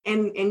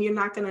and you're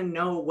not going to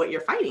know what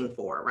you're fighting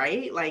for,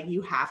 right? Like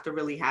you have to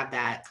really have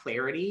that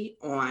clarity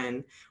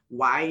on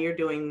why you're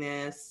doing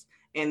this.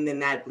 And then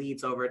that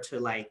leads over to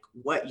like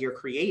what you're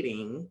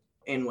creating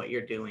and what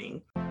you're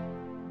doing.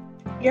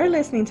 You're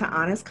listening to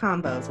Honest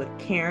Combos with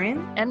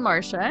Karen and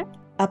Marcia,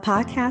 a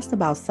podcast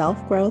about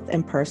self-growth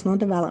and personal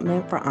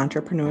development for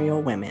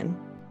entrepreneurial women.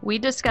 We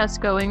discuss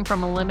going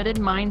from a limited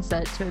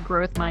mindset to a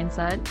growth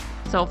mindset,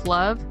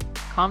 self-love,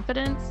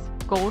 confidence,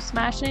 goal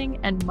smashing,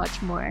 and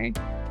much more.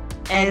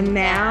 And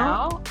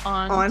now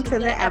on to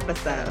the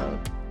episode.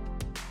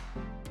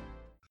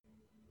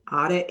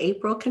 Audit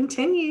April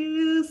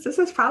continues. This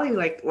is probably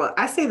like, well,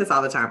 I say this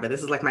all the time, but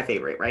this is like my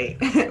favorite, right?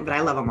 But I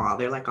love them all.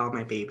 They're like all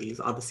my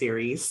babies, all the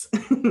series.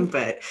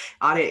 But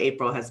Audit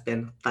April has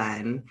been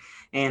fun.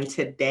 And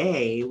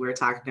today we're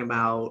talking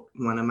about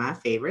one of my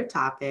favorite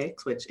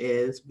topics, which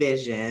is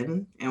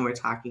vision. And we're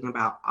talking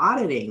about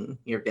auditing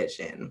your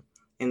vision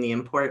and the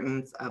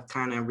importance of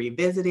kind of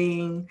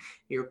revisiting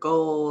your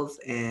goals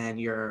and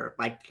your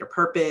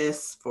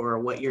purpose for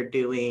what you're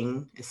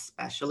doing,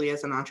 especially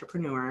as an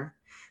entrepreneur.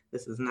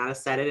 This is not a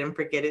set it and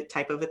forget it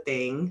type of a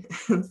thing.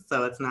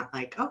 So it's not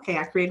like, okay,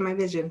 I created my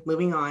vision,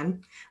 moving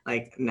on.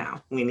 Like, no,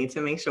 we need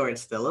to make sure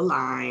it's still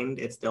aligned.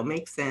 It still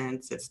makes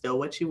sense. It's still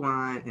what you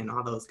want and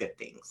all those good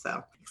things.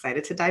 So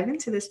excited to dive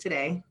into this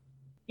today.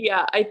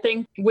 Yeah, I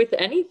think with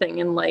anything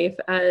in life,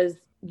 as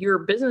your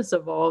business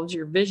evolves,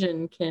 your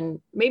vision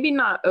can maybe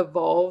not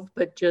evolve,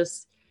 but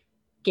just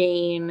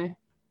gain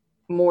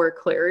more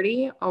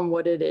clarity on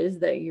what it is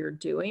that you're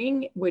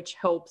doing, which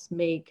helps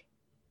make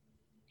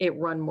it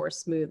run more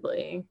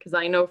smoothly. Because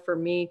I know for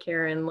me,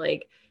 Karen,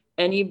 like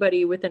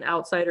anybody with an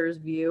outsider's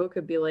view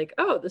could be like,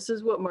 oh, this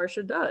is what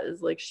Marcia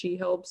does. Like she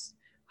helps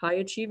high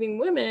achieving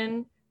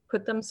women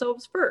put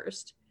themselves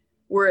first.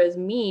 Whereas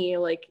me,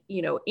 like,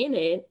 you know, in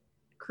it,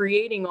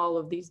 creating all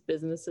of these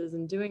businesses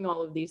and doing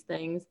all of these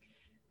things,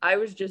 I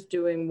was just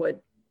doing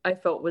what I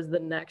felt was the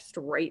next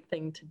right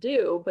thing to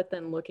do. But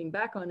then looking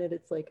back on it,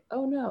 it's like,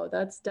 oh no,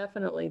 that's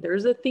definitely,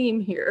 there's a theme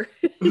here.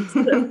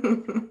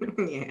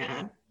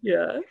 Yeah.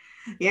 Yeah.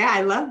 Yeah,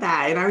 I love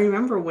that. And I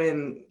remember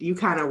when you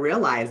kind of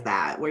realized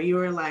that, where you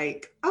were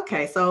like,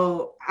 okay,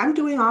 so I'm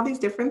doing all these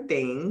different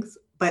things,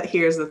 but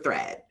here's the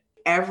thread.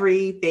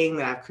 Everything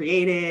that I've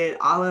created,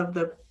 all of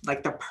the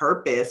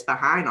purpose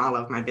behind all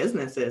of my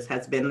businesses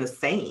has been the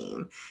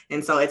same.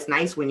 And so it's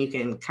nice when you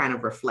can kind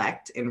of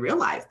reflect and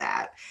realize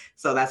that.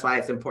 So that's why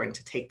it's important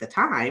to take the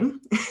time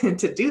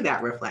to do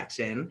that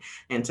reflection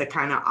and to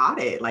kind of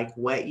audit like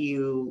what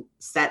you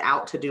set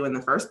out to do in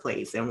the first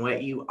place and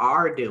what you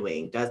are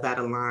doing. Does that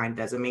align?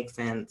 Does it make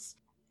sense?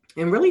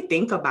 And really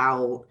think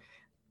about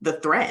the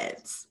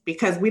threads,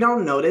 because we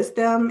don't notice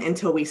them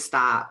until we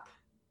stop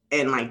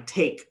and like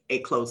take a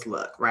close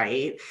look,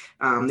 right?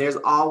 There's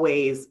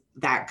always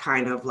that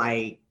kind of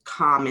like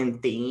common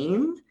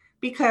theme,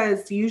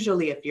 because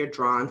usually if you're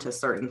drawn to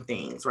certain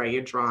things, right,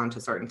 you're drawn to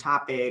certain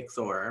topics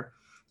or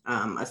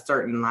a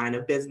certain line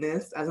of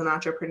business as an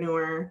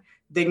entrepreneur,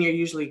 then you're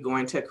usually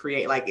going to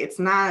create, like, it's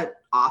not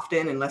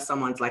often, unless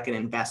someone's like an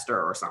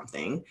investor or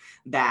something,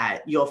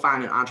 that you'll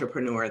find an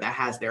entrepreneur that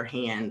has their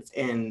hands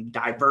in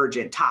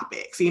divergent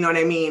topics. You know what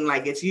I mean?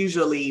 Like it's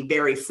usually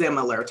very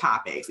similar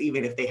topics,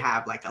 even if they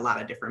have like a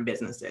lot of different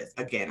businesses,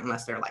 again,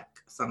 unless they're like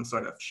some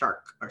sort of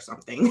shark or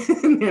something.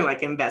 They're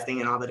like investing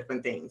in all the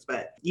different things,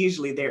 but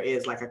usually there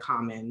is like a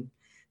common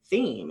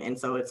theme. And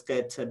so it's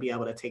good to be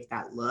able to take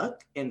that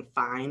look and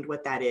find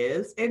what that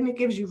is. And it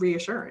gives you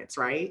reassurance,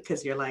 right?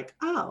 Because you're like,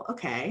 oh,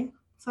 okay,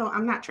 so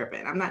I'm not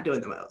tripping. I'm not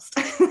doing the most.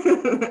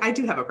 I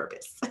do have a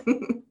purpose.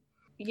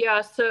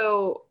 Yeah.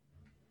 So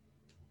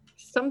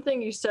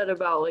something you said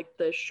about like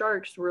the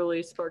sharks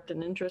really sparked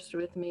an interest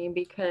with me,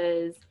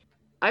 because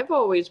I've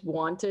always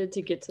wanted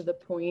to get to the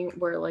point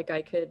where like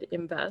I could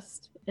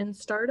invest in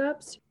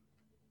startups.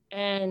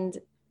 And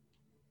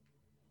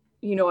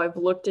you know, I've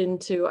looked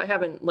into,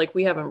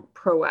 we haven't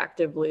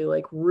proactively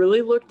like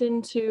really looked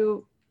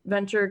into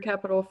venture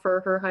capital for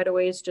Her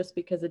Hideaways, just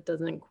because it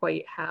doesn't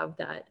quite have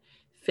that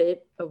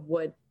fit of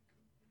what,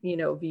 you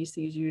know,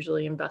 VCs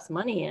usually invest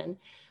money in.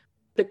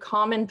 The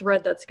common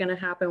thread that's going to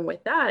happen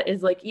with that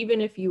is like, even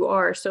if you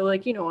are, so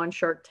like, you know, on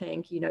Shark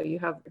Tank, you know, you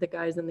have the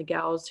guys and the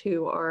gals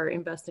who are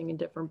investing in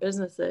different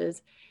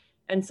businesses,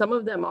 and some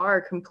of them are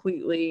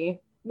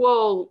completely,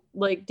 well,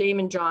 like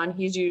Daymond John,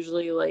 he's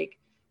usually like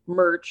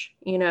merch,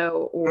 you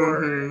know,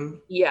 or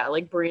yeah,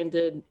 like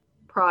branded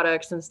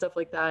products and stuff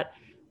like that.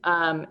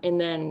 And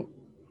then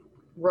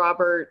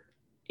Robert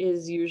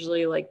is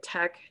usually like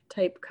tech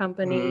type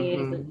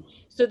companies. And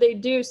so they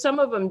do, some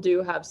of them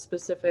do have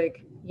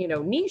specific, you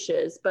know,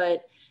 niches,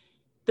 but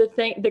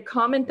the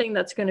common thing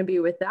that's going to be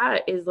with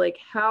that is like,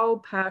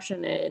 how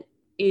passionate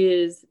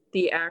is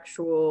the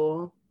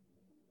actual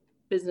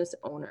business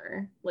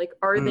owner? Like,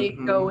 are they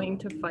going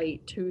to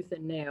fight tooth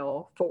and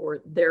nail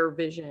for their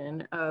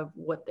vision of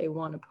what they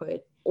want to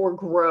put or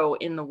grow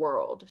in the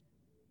world?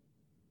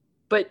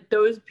 But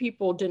those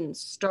people didn't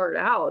start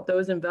out,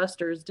 those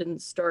investors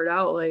didn't start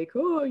out like,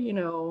 oh, you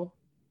know,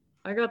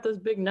 I got this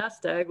big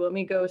nest egg. Let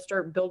me go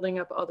start building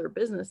up other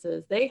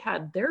businesses. They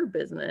had their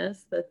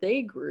business that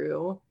they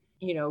grew,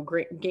 you know,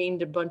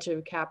 gained a bunch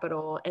of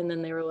capital. And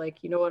then they were like,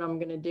 you know what I'm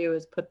going to do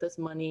is put this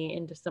money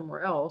into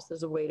somewhere else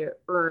as a way to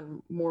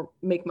earn more,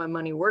 make my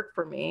money work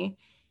for me.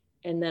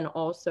 And then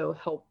also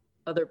help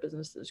other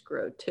businesses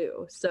grow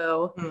too.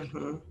 So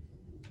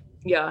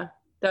yeah,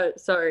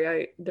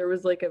 there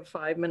was like a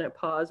 5-minute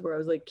pause where I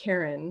was like,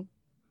 Karen,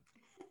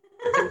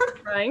 I'm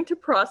trying to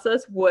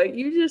process what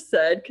you just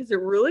said because it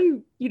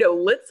really, you know,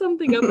 lit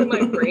something up in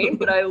my brain,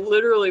 but I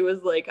literally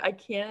was like, I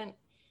can't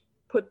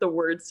put the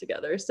words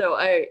together. So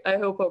I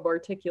hope I'm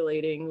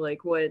articulating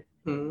like what,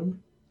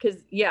 because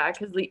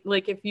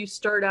like if you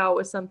start out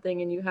with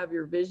something and you have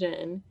your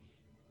vision,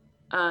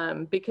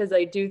 because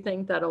I do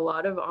think that a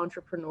lot of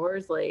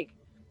entrepreneurs, like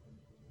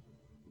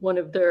one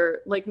of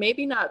their, like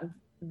maybe not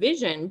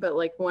vision, but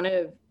like one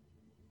of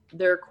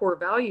their core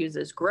values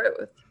is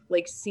growth,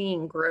 like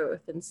seeing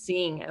growth and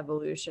seeing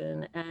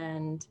evolution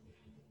and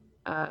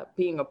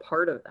being a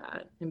part of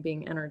that and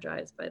being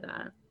energized by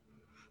that.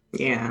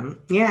 Yeah,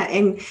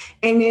 and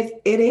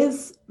it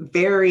is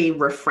very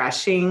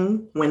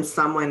refreshing when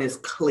someone is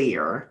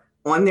clear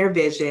on their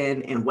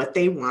vision and what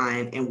they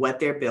want and what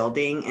they're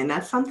building. And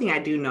that's something I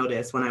do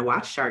notice when I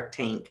watch Shark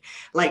Tank,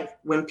 like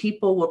when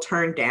people will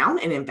turn down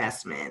an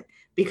investment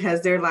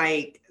because they're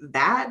like,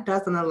 that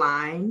doesn't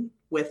align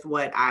with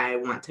what I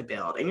want to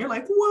build. And you're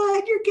like,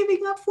 what? You're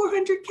giving up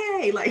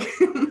 400K. Like,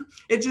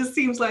 it just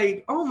seems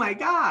like, oh my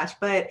gosh.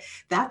 But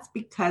that's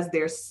because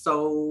they're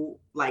so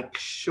like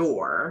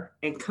sure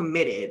and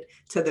committed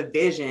to the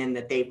vision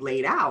that they've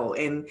laid out.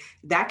 And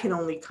that can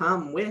only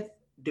come with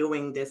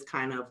doing this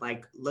kind of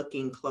like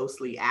looking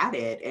closely at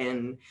it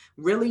and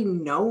really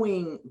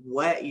knowing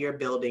what you're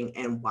building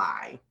and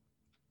why.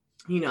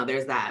 You know,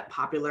 there's that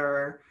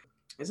popular,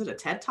 is it a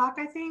TED Talk,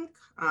 I think?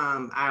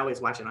 I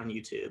always watch it on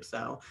YouTube.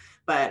 So,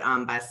 but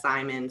by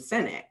Simon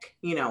Sinek,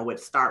 you know, would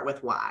start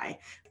with why.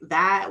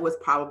 That was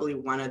probably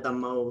one of the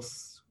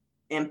most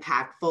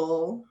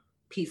impactful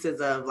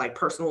pieces of like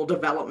personal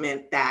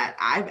development that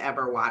I've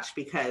ever watched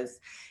because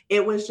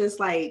it was just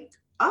like,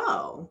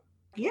 oh,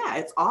 yeah,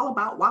 it's all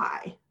about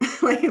why.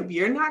 Like if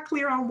you're not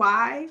clear on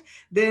why,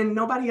 then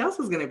nobody else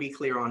is going to be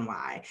clear on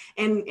why.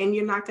 And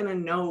you're not going to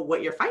know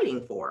what you're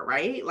fighting for,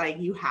 right? Like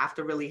you have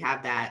to really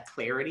have that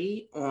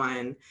clarity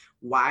on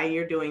why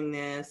you're doing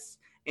this.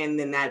 And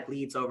then that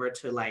leads over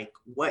to like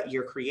what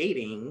you're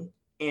creating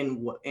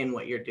in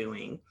what you're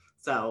doing.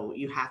 So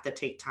you have to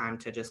take time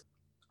to just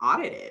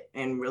audit it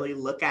and really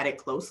look at it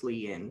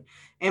closely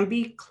and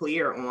be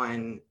clear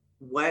on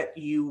what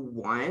you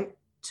want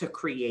to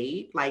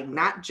create, like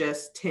not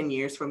just 10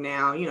 years from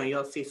now. You know,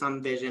 you'll see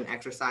some vision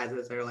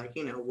exercises. They're like,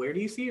 you know, where do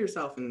you see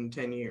yourself in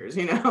 10 years?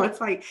 You know, it's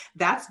like,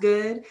 that's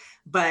good,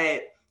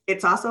 but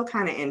it's also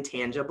kind of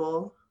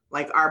intangible.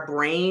 Like our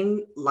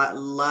brain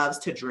loves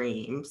to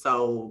dream.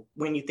 So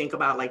when you think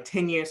about like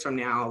 10 years from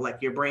now, like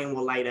your brain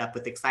will light up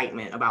with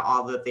excitement about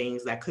all the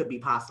things that could be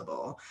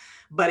possible.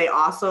 But it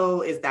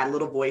also is that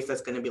little voice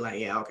that's going to be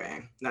like, yeah, okay,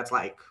 that's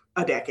like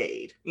a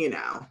decade, you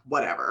know,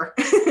 whatever.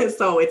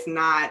 So it's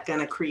not going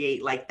to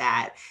create like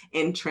that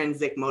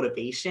intrinsic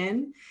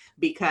motivation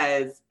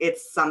because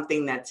it's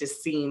something that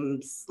just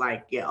seems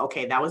like, yeah,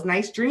 okay, that was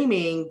nice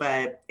dreaming.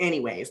 But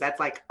anyways,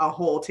 that's like a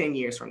whole 10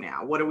 years from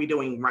now. What are we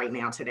doing right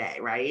now today?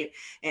 Right.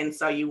 And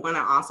so you want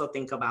to also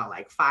think about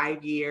like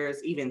 5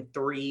 years, even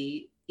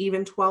 3,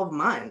 even 12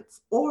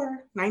 months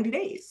or 90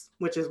 days,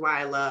 which is why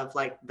I love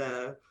like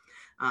the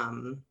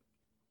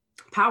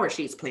Power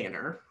Sheets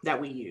planner that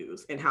we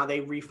use and how they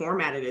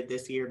reformatted it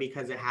this year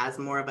because it has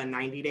more of a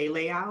 90-day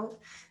layout.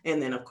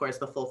 And then of course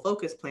the Full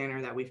Focus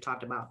planner that we've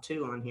talked about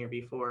too on here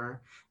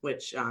before,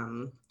 which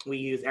we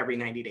use every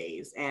 90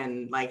 days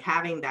and like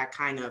having that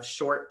kind of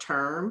short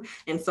term.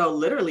 And so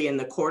literally in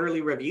the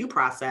quarterly review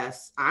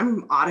process,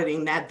 I'm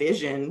auditing that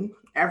vision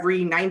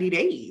every 90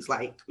 days.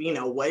 Like, you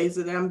know, what is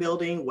it that I'm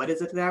building? What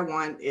is it that I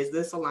want? Is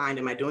this aligned?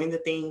 Am I doing the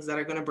things that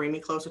are going to bring me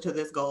closer to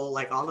this goal?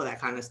 Like all of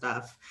that kind of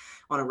stuff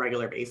on a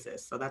regular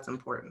basis. So that's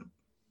important.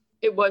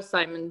 It was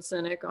Simon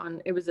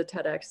Sinek it was a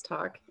TEDx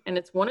talk. And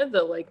it's one of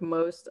the like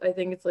most, I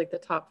think it's like the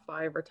top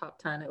 5 or top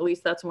 10. At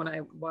least that's when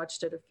I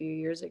watched it a few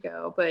years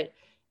ago. But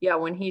yeah,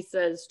 when he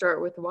says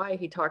start with why,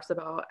 he talks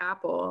about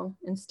Apple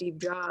and Steve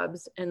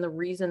Jobs. And the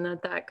reason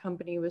that that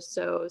company was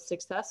so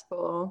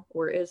successful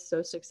or is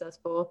so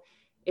successful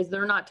is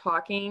they're not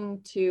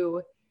talking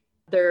to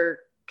their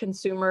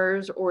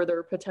consumers or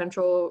their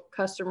potential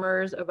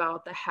customers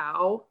about the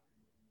how.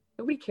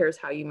 Nobody cares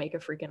how you make a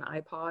freaking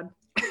iPod.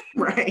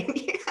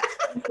 Right.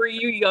 For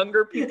you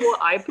younger people,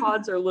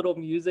 iPods are little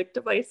music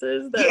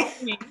devices that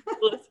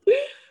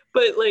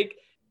but like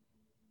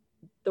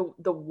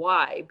the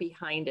why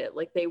behind it,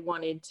 like they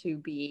wanted to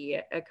be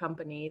a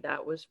company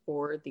that was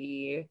for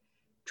the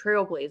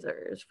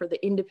trailblazers, for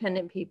the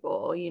independent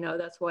people, you know,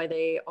 that's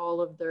why all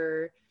of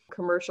their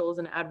commercials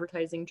and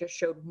advertising just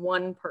showed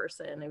one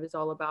person. It was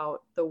all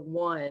about the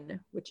one,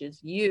 which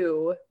is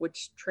you,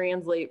 which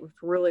translates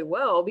really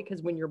well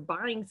because when you're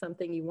buying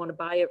something, you want to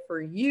buy it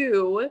for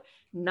you,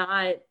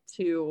 not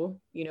to,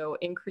 you know,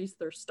 increase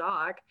their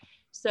stock.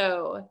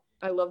 So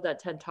I love that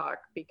TED Talk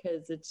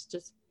because it's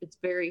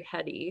very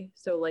heady.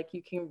 So like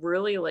you can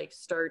really like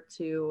start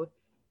to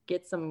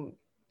get some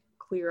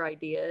clear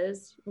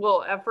ideas.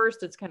 Well, at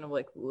first it's kind of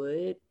like,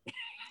 what?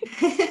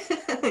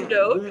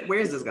 Where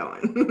is this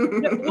going?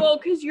 Well,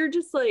 because you're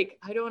just like,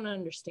 I don't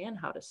understand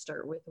how to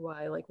start with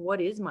why. Like,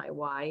 what is my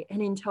why?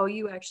 And until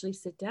you actually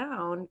sit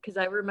down, because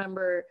I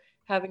remember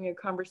having a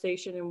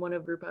conversation in one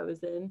of the group I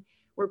was in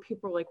where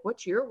people were like,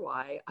 what's your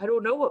why? I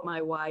don't know what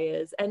my why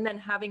is. And then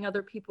having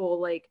other people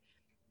like,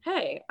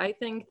 hey, I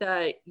think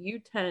that you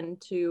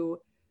tend to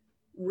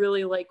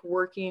really like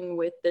working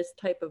with this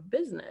type of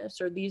business,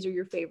 or these are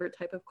your favorite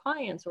type of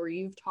clients, or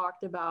you've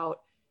talked about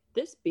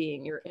this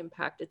being your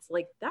impact. It's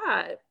like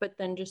that, but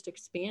then just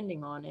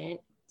expanding on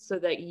it so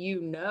that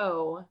you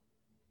know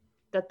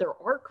that there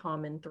are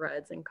common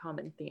threads and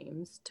common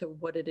themes to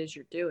what it is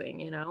you're doing,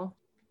 you know?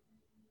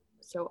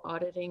 So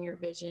auditing your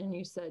vision,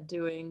 you said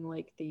doing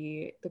like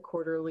the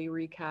quarterly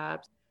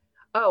recaps.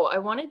 Oh, I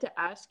wanted to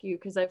ask you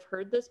because I've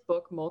heard this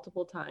book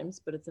multiple times,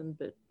 but it's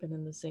been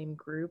in the same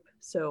group.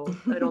 So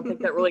I don't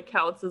think that really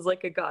counts as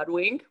like a God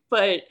wink,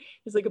 but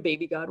it's like a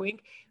baby God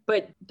wink.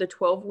 But the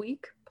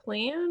 12-week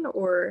plan,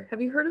 or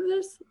have you heard of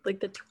this?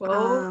 Like the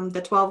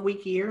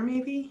 12-week year,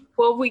 maybe?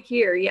 12-week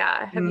year,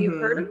 yeah. Have you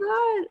heard of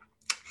that?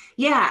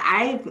 Yeah,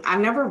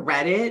 I've never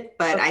read it,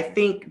 but I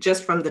think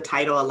just from the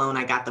title alone,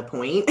 I got the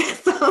point.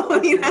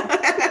 So, you know,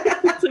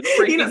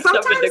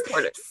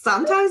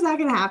 sometimes that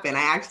can happen.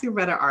 I actually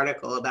read an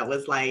article that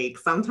was like,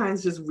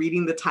 sometimes just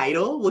reading the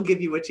title will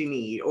give you what you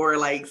need, or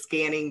like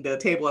scanning the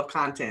table of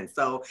contents.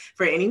 So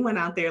for anyone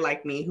out there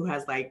like me who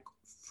has like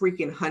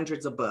freaking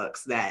hundreds of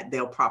books that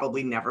they'll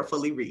probably never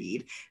fully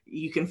read,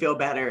 you can feel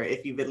better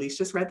if you've at least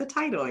just read the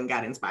title and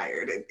got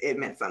inspired. It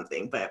meant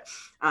something. But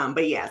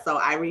yeah, so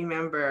I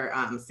remember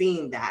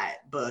seeing that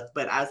book,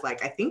 but I was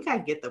like, I think I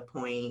get the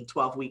point.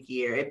 12-week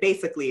year, it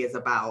basically is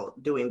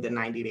about doing the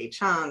 90-day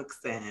chunks,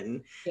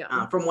 and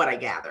from what I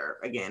gather,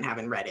 again,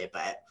 haven't read it,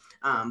 but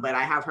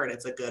I have heard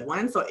it's a good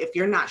one. So if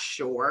you're not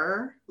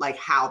sure like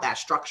how that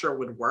structure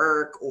would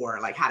work or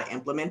like how to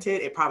implement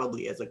it, it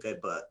probably is a good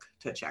book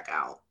to check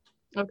out.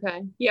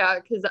 Okay. Yeah,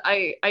 because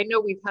I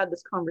know we've had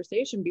this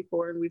conversation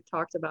before and we've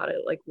talked about it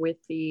like with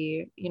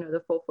the, you know,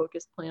 the full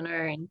focus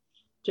planner, and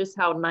just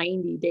how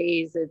 90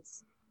 days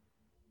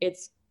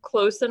it's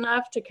close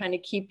enough to kind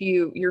of keep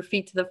your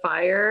feet to the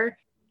fire,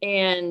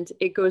 and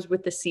it goes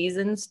with the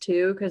seasons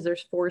too, because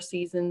there's 4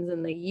 seasons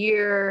in the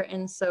year,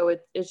 and so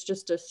it's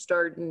just a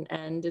start and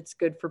end. It's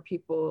good for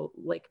people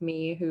like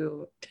me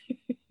who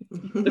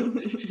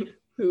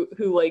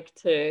who like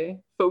to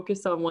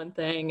focus on one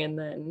thing and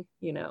then,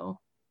 you know,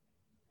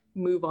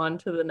 move on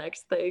to the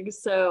next thing.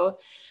 So,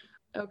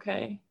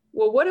 okay.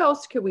 Well, what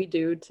else could we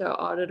do to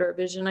audit our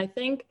vision? I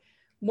think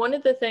one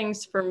of the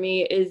things for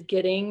me is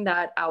getting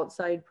that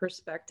outside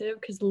perspective,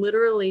 because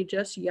literally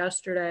just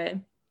yesterday,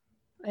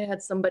 I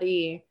had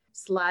somebody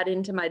slide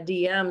into my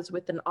DMs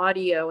with an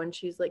audio, and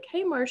she's like,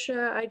 hey,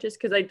 Marcia,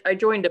 because I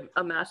joined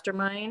a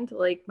mastermind,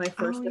 like my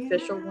first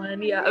official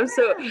one. Yeah.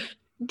 So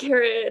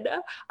Karen,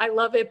 I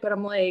love it, but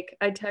I'm like,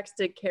 I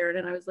texted Karen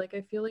and I was like,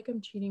 I feel like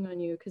I'm cheating on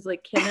you because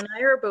like Kim and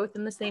I are both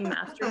in the same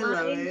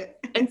mastermind,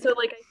 and so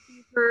like I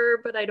see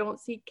her, but I don't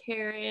see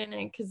Karen,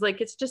 and because like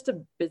it's just a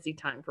busy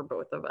time for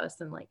both of us,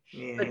 and like,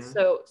 but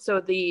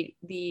so the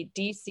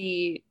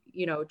DC,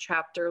 you know,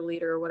 chapter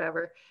leader or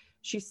whatever,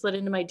 she slid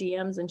into my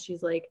DMs and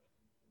she's like,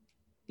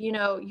 you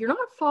know, you're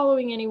not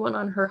following anyone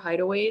on her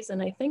hideaways.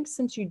 And I think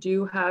since you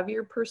do have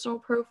your personal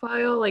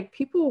profile, like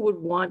people would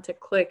want to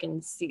click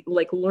and see,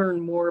 like learn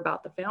more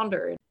about the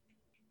founder.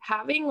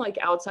 Having like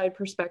outside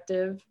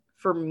perspective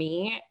for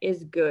me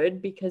is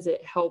good because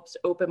it helps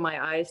open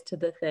my eyes to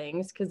the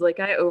things. Cause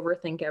like I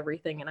overthink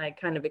everything, and I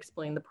kind of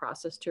explain the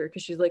process to her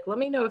because she's like, let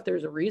me know if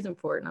there's a reason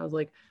for it. And I was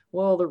like,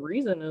 well, the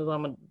reason is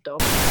I'm a dumb.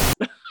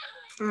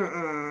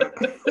 I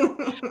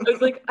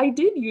was like, I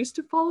did used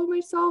to follow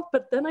myself,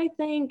 but then I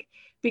think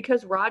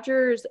because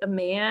Roger's a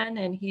man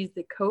and he's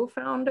the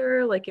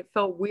co-founder, like it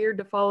felt weird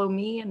to follow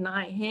me and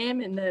not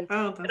him. And then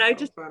and I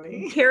just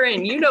funny.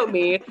 Karen, you know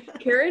me.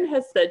 Karen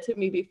has said to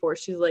me before,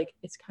 she's like,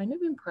 it's kind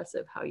of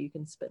impressive how you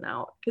can spin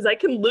out, because I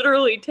can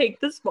literally take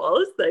the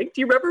smallest thing.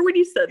 Do you remember when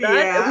you said that?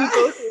 Yeah. And we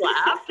both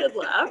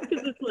laughed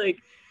because it's like,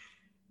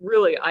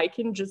 really, I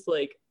can just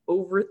like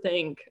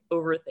overthinking.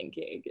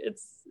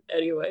 It's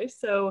anyway.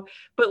 So,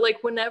 but like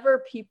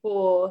whenever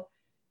people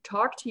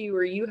talk to you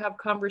or you have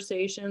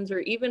conversations, or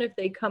even if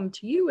they come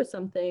to you with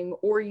something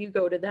or you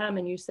go to them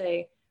and you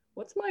say,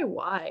 what's my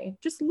why?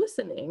 Just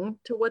listening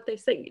to what they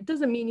say. It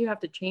doesn't mean you have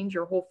to change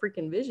your whole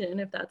freaking vision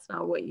if that's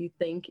not what you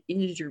think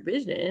is your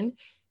vision.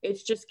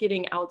 It's just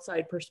getting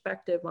outside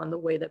perspective on the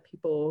way that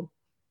people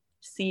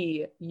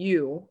see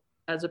you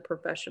as a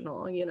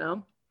professional, you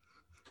know?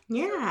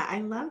 Yeah,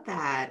 I love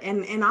that.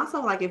 And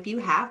also like if you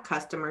have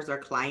customers or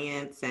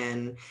clients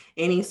and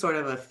any sort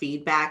of a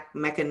feedback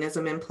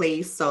mechanism in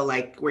place, so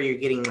like where you're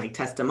getting like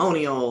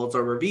testimonials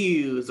or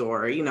reviews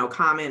or,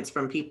 comments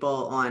from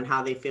people on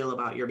how they feel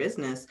about your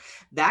business,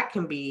 that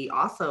can be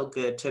also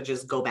good to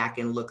just go back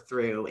and look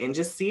through and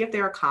just see if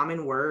there are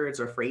common words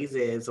or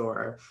phrases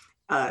or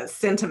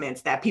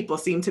sentiments that people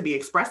seem to be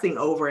expressing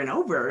over and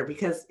over.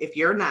 Because if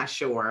you're not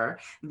sure,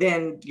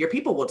 then your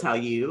people will tell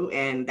you,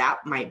 and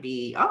that might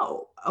be,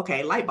 oh,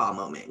 okay, light bulb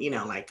moment,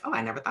 like, oh,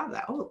 I never thought of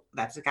that. Oh,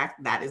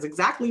 that is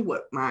exactly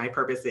what my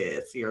purpose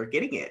is. You're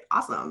getting it.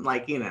 Awesome.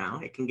 Like,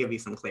 it can give you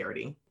some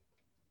clarity.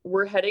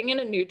 We're heading in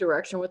a new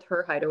direction with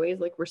Her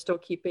Hideaways. Like we're still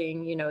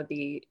keeping,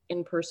 the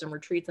in-person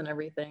retreats and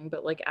everything,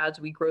 but like as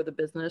we grow the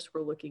business,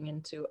 we're looking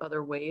into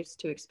other ways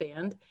to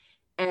expand.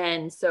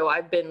 And so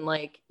I've been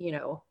like,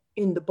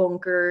 in the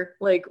bunker,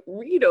 like,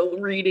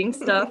 reading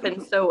stuff.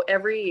 And so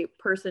every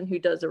person who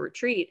does a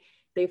retreat,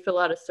 they fill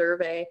out a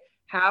survey.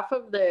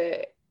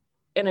 And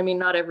I mean,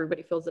 not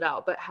everybody fills it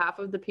out, but half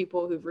of the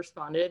people who've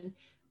responded,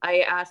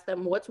 I asked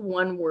them, what's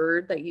one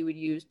word that you would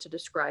use to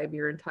describe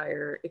your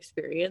entire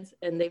experience?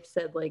 And they've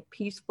said like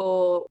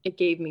peaceful, it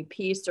gave me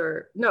peace,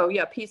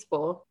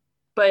 peaceful.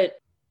 But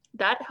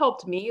that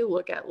helped me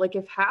look at like,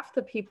 if half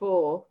the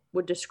people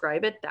would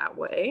describe it that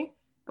way,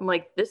 I'm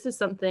like, this is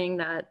something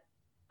that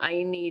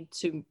I need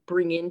to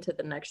bring into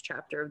the next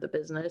chapter of the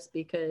business,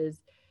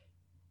 because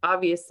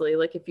obviously,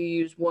 like if you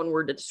use one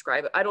word to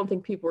describe it, I don't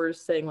think people are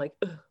saying like,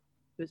 it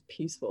was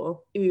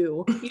peaceful.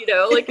 Ew.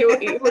 Like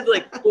it was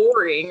like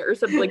boring or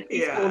something. Like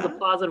peaceful is a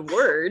positive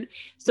word.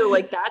 So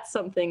like that's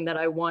something that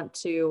I want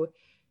to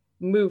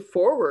move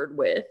forward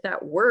with,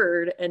 that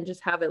word, and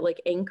just have it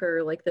like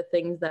anchor like the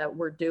things that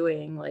we're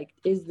doing. Like,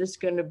 is this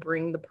going to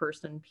bring the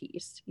person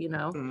peace?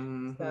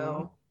 Mm-hmm.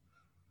 So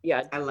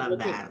yeah, I love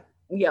that.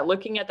 Yeah,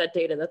 looking at that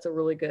data, that's a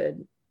really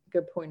good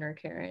pointer,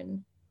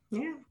 Karen.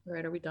 Yeah. All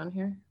right, are we done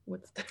here?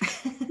 What's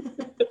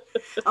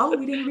Oh,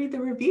 we didn't read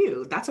the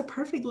review. That's a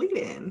perfect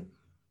lead-in.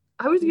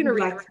 I was going to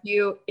read the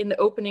review in the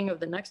opening of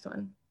the next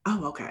one.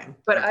 Oh, okay.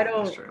 But okay, I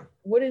don't.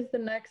 What is the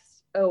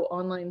next? Oh,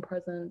 online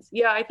presence.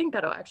 Yeah, I think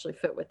that'll actually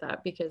fit with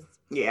that because.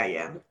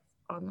 Yeah.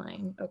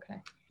 Online.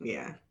 Okay.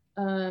 Yeah.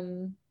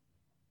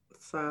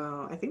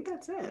 So I think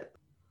that's it.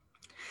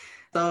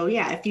 So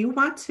yeah, if you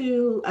want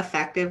to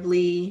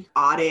effectively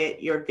audit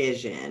your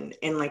vision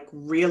and like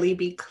really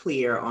be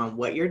clear on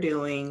what you're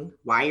doing,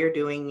 why you're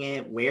doing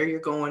it, where you're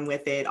going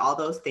with it, all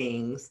those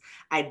things,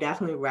 I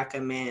definitely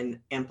recommend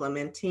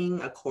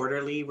implementing a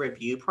quarterly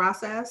review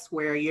process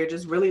where you're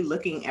just really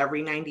looking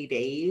every 90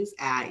 days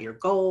at your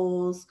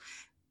goals,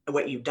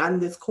 what you've done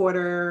this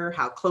quarter,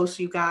 how close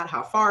you got,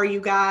 how far you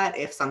got,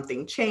 if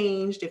something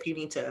changed, if you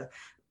need to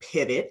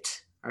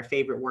pivot, our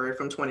favorite word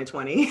from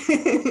 2020,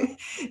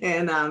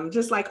 and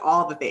just like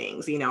all the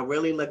things,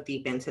 really look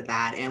deep into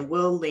that. And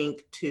we'll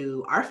link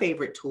to our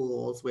favorite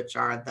tools, which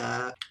are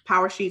the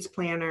Power Sheets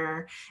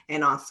Planner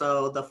and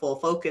also the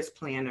Full Focus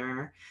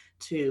Planner,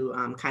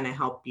 to kind of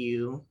help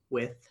you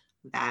with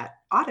that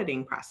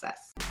auditing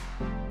process.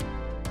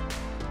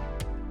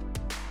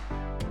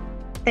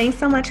 Thanks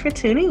so much for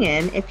tuning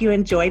in. If you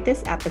enjoyed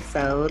this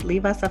episode,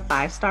 leave us a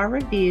 5-star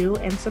review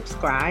and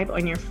subscribe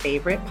on your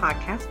favorite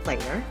podcast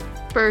player.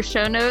 For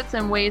show notes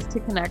and ways to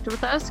connect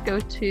with us, go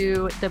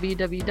to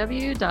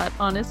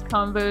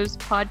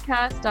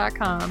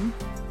www.honestconvospodcast.com.